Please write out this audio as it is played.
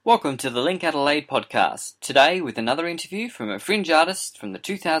Welcome to the LinkAdelaide podcast, today with another interview from a fringe artist from the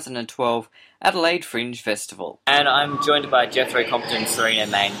 2012 Adelaide Fringe Festival. And I'm joined by Jethro Compton,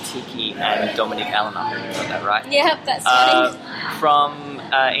 Serena Main, Tiki and Dominic Allen. I hope you got that right. Yeah, that's right. From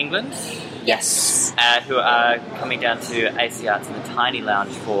England? Yes. Who are coming down to AC Arts in the Tiny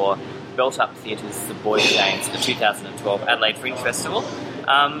Lounge for Built Up Theatre's The Boy James, the 2012 Adelaide Fringe Festival.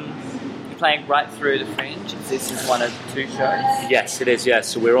 Playing right through the Fringe. This is one of two shows. Yes, it is. Yes,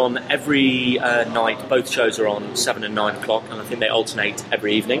 so we're on every night. Both shows are on 7 and 9 o'clock, and I think they alternate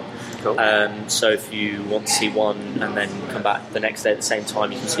every evening. Cool. So if you want to see one and then come back the next day at the same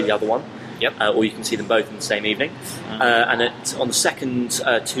time, you can see the other one. Yep. Or you can see them both in the same evening. And on the second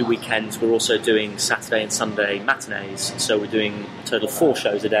 2 weekends, we're also doing Saturday and Sunday matinees. So we're doing a total of 4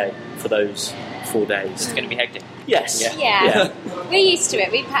 shows a day for those 4 days. It's going to be hectic. Yes. Yeah. We're used to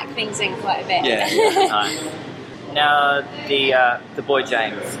it. We pack things in quite a bit. Yeah. Now, the Boy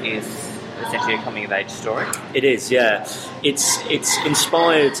James is essentially a coming-of-age story. It is, yeah. It's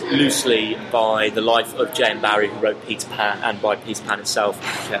inspired loosely by the life of J. M. Barrie, who wrote Peter Pan, and by Peter Pan himself,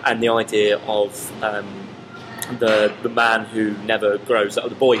 and the idea of the man who never grows up,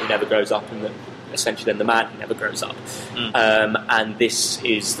 the boy who never grows up, and essentially then the man who never grows up. And this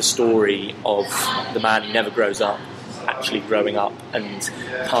is the story of the man who never grows up actually growing up and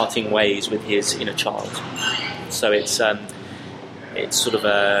parting ways with his inner child. So it's sort of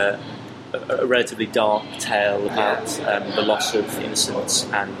a relatively dark tale about the loss of innocence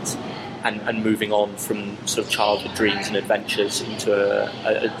and moving on from sort of childhood dreams and adventures into a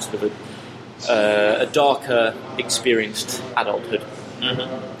sort of a darker, experienced adulthood.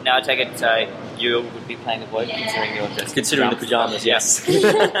 Mm-hmm. Now I take it you would be playing the boy, considering you're just considering the pyjamas, yes.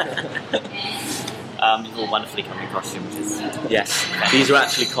 You've all wonderfully come in costume, which is yes. These are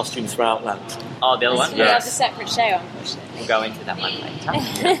actually costumes for Outland. Oh, the other one? We have a separate show, unfortunately. We'll go into that one later.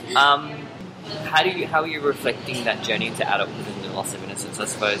 How are you reflecting that journey into adulthood and the loss of innocence? I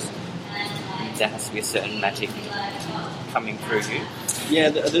suppose there has to be a certain magic coming through you.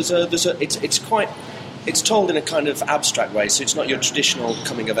 Yeah, it's told in a kind of abstract way, so it's not your traditional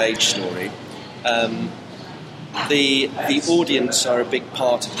coming of age story. The audience are a big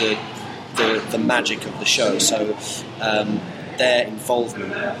part of the magic of the show, so their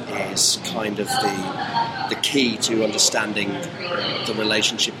involvement is kind of the key to understanding the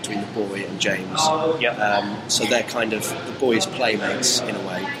relationship between the boy and James. So they're kind of the boy's playmates in a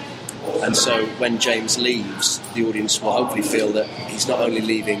way. And so when James leaves, the audience will hopefully feel that he's not only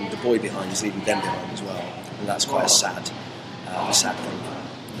leaving the boy behind, he's leaving them behind as well. And that's quite a sad thing.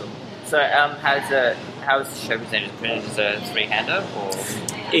 So how is the show presented? Is it a three-hander or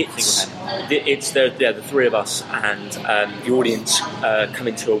single-hander? It's the three of us, and the audience come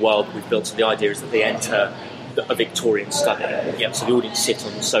into a world that we've built. So the idea is that they enter a Victorian study. So the audience sit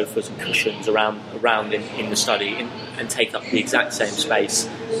on sofas and cushions around in the study and take up the exact same space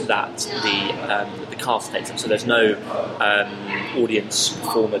that the cast takes up. So there's no audience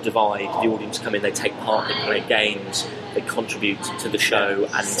performer divide. The audience come in, they take part, they play games, they contribute to the show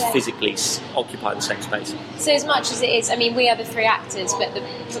and physically occupy the same space. So as much as it is, I mean, we are the three actors, but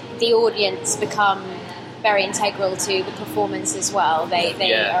the audience become very integral to the performance as well. They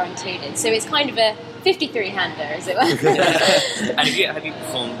are included. So it's kind of a 53-hander, as it were. And have you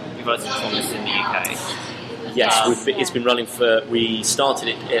performed? You've also performed this in the UK. Yes, it's been running we started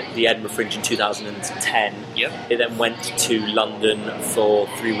it at the Edinburgh Fringe in 2010. It then went to London for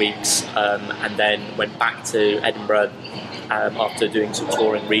 3 weeks, and then went back to Edinburgh after doing some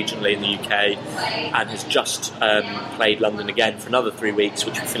touring regionally in the UK, and has just played London again for another 3 weeks,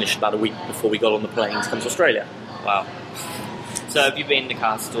 which we finished about a week before we got on the plane to come to Australia. Wow. So have you been in the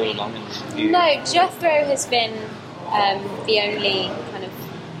cast all along? No, Jethro has been the only kind of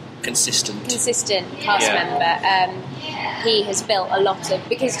consistent cast member. He has built a lot of,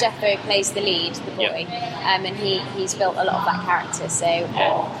 because Jethro plays the lead, the boy, and he's built a lot of that character. So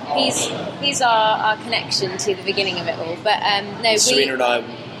he's our connection to the beginning of it all. But Serena and I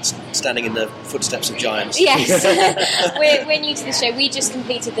standing in the footsteps of giants. Yes, we're new to the show. We just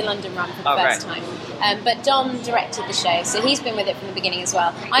completed the London run for the first time. But Dom directed the show, so he's been with it from the beginning as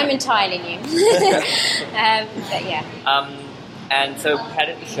well. I'm entirely new. But yeah. And so how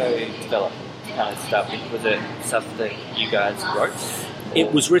did the show develop? Kind of stuff? Was it stuff that you guys wrote?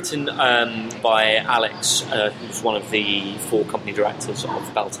 It was written by Alex, who's one of the 4 company directors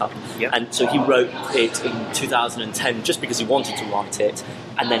of Belt Up. And so he wrote it in 2010 just because he wanted to write it,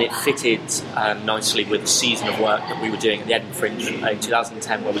 and then it fitted nicely with the season of work that we were doing at the Edinburgh Fringe in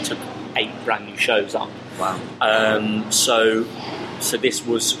 2010, where we took 8 brand new shows up. Wow. So this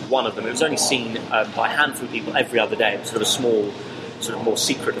was one of them. It was only seen by a handful of people every other day. It was sort of a sort of more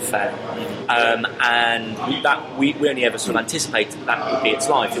secret affair, and we only ever sort of anticipated that would be its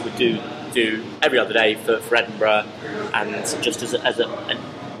life. It would do every other day for Edinburgh, and just as a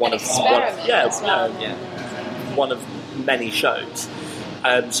one of one of many shows.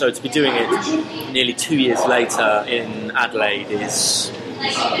 So to be doing it nearly 2 years later in Adelaide is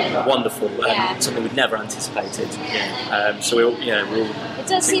wonderful and something we'd never anticipated. So we're all it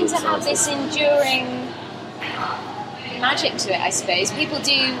does seem to have this enduring magic to it, I suppose. People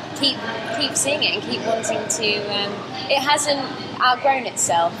do keep seeing it and keep wanting to. It hasn't outgrown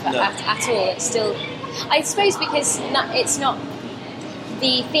itself at all. It's still, I suppose, because it's not.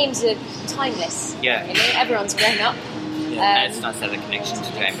 The themes are timeless. Yeah, really. Everyone's grown up. And it's nice to have a connection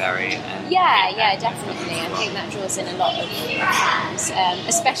to Jane Barrie. Definitely. I think that draws in a lot of fans.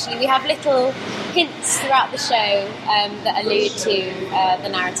 Especially, we have little hints throughout the show that allude to the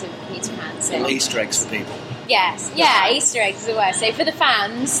narrative of Peter Pan. So. Easter eggs for people. Yes, Easter eggs as well. So for the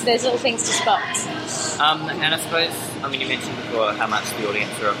fans, there's little things to spot. And I suppose, you mentioned before how much the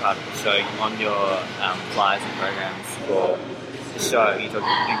audience are a part of the show. On your flyers and programs for the show, you've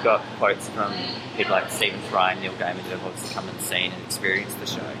got quotes from people like Stephen Fry and Neil Gaiman who have obviously come and seen and experienced the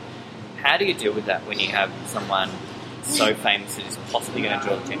show. How do you deal with that when you have someone so famous that is possibly going to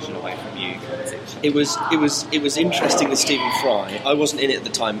draw attention away from you? It was interesting with Stephen Fry. I wasn't in it at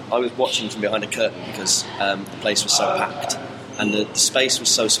the time. I was watching from behind a curtain because the place was so packed and the space was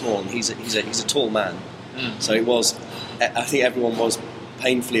so small. And he's a tall man, so it was. I think everyone was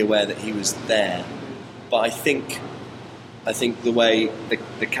painfully aware that he was there, but I think the way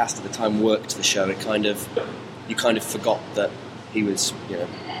the cast at the time worked the show, you kind of forgot that he was,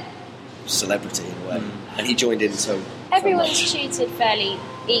 celebrity in a way, and he joined in. So everyone's treated fairly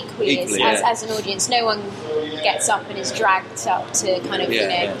equally as an audience. No one gets up and is dragged up to kind of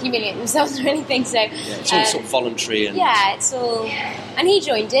humiliate themselves or anything. So it's all sort of voluntary and it's all. And he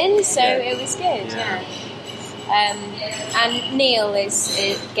joined in, so it was good. And Neil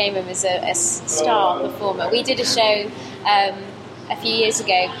Gaiman was a star performer. We did a show a few years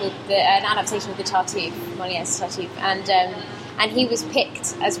ago called an adaptation of the Tartuffe, Molière's Tartuffe, and he was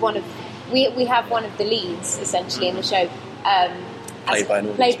picked as one of. We have one of the leads essentially in the show, played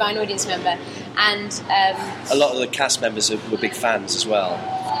by an audience member, and a lot of the cast members were big fans as well.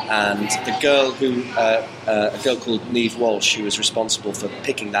 And the girl a girl called Niamh Walsh, who was responsible for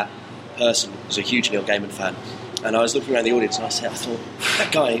picking that person, was a huge Neil Gaiman fan. And I was looking around the audience and I thought,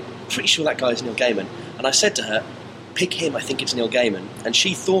 that guy, pretty sure that guy is Neil Gaiman. And I said to her, pick him, I think it's Neil Gaiman. And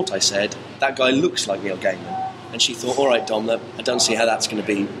she thought I said, that guy looks like Neil Gaiman. And she thought, all right, Dom, I don't see how that's going to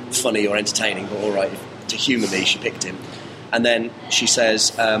be funny or entertaining, but all right, to humour me, she picked him. And then she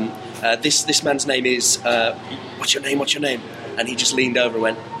says, this man's name is, what's your name? And he just leaned over and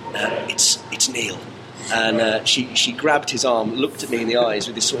went, it's Neil. And she grabbed his arm, looked at me in the eyes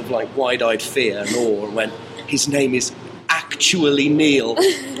with this sort of like wide-eyed fear and awe, and went, his name is actually Neil.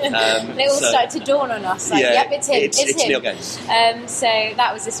 They all started to dawn on us, like, yep, it's him. It's him. Neil Gaiman. So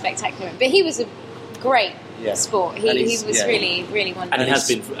that was a spectacular, but he was a great sport. He was really, really wonderful. And he has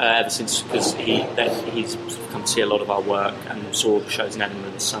been ever since, because he's come to see a lot of our work and saw the shows in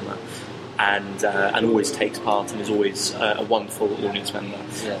Edinburgh this summer, and always takes part and is always a wonderful audience member.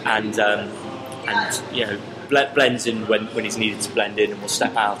 And blends in when he's needed to blend in, and will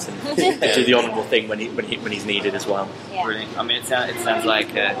step out and do the honourable thing when he's needed as well. Brilliant. It sounds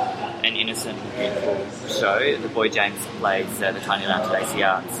like an innocent, beautiful show. The boy James plays the tiny lad at AC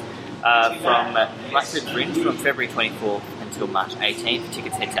Arts. From Adelaide Fringe from February 24th until March 18th.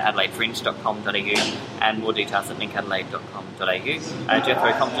 Tickets head to adelaidefringe.com.au and more details at linkadelaide.com.au.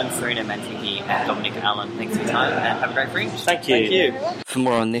 Jethro Compton, Serena Mantiki and Dominic Allen, thanks for your time and have a great Fringe. Thank you. For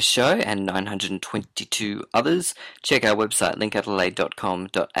more on this show and 922 others, check our website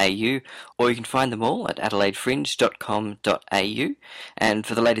linkadelaide.com.au, or you can find them all at adelaidefringe.com.au. And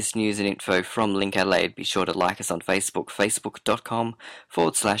for the latest news and info from Link Adelaide, be sure to like us on Facebook,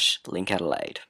 facebook.com/LinkAdelaide.